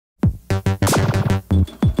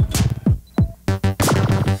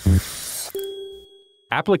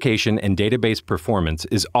Application and database performance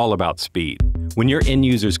is all about speed. When your end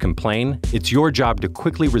users complain, it's your job to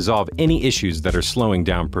quickly resolve any issues that are slowing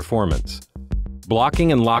down performance.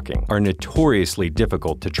 Blocking and locking are notoriously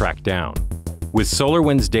difficult to track down. With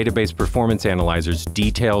SolarWinds Database Performance Analyzer's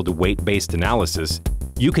detailed weight-based analysis,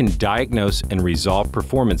 you can diagnose and resolve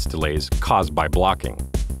performance delays caused by blocking.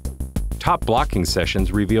 Top blocking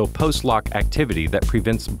sessions reveal post-lock activity that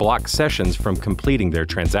prevents blocked sessions from completing their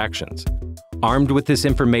transactions. Armed with this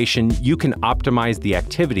information, you can optimize the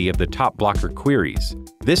activity of the top blocker queries.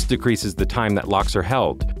 This decreases the time that locks are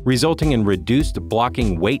held, resulting in reduced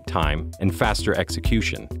blocking wait time and faster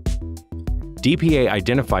execution. DPA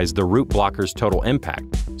identifies the root blocker's total impact,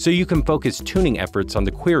 so you can focus tuning efforts on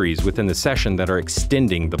the queries within the session that are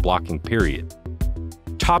extending the blocking period.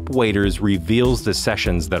 Top waiters reveals the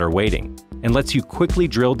sessions that are waiting and lets you quickly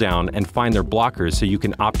drill down and find their blockers so you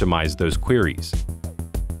can optimize those queries.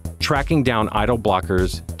 Tracking down idle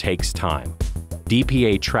blockers takes time.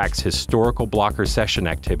 DPA tracks historical blocker session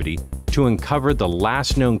activity to uncover the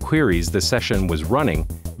last known queries the session was running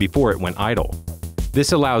before it went idle.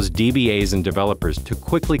 This allows DBAs and developers to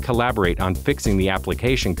quickly collaborate on fixing the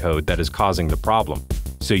application code that is causing the problem,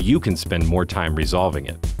 so you can spend more time resolving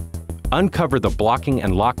it. Uncover the blocking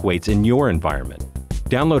and lock weights in your environment.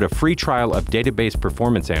 Download a free trial of Database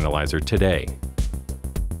Performance Analyzer today.